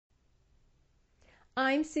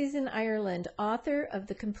I'm Susan Ireland, author of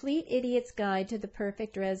The Complete Idiot's Guide to the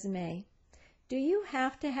Perfect Resume. Do you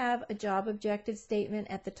have to have a job objective statement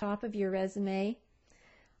at the top of your resume?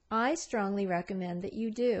 I strongly recommend that you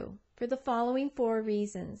do, for the following 4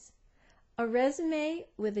 reasons. A resume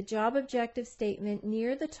with a job objective statement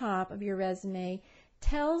near the top of your resume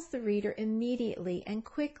tells the reader immediately and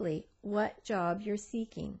quickly what job you're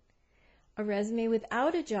seeking. A resume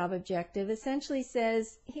without a job objective essentially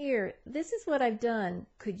says, here, this is what I've done.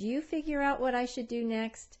 Could you figure out what I should do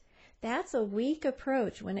next? That's a weak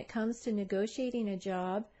approach when it comes to negotiating a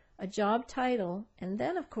job title, and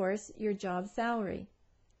then, of course, your job salary.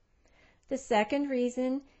 The second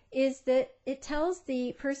reason is that it tells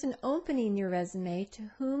the person opening your resume to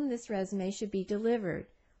whom this resume should be delivered,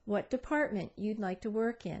 what department you'd like to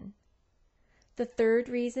work in. The third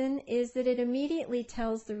reason is that it immediately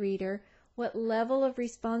tells the reader what level of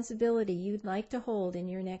responsibility you'd like to hold in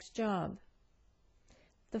your next job.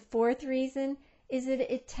 The fourth reason is that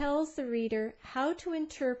it tells the reader how to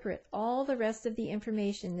interpret all the rest of the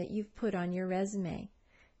information that you've put on your resume.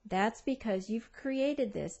 That's because you've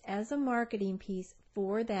created this as a marketing piece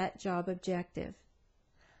for that job objective.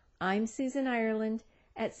 I'm Susan Ireland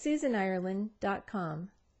at susanireland.com.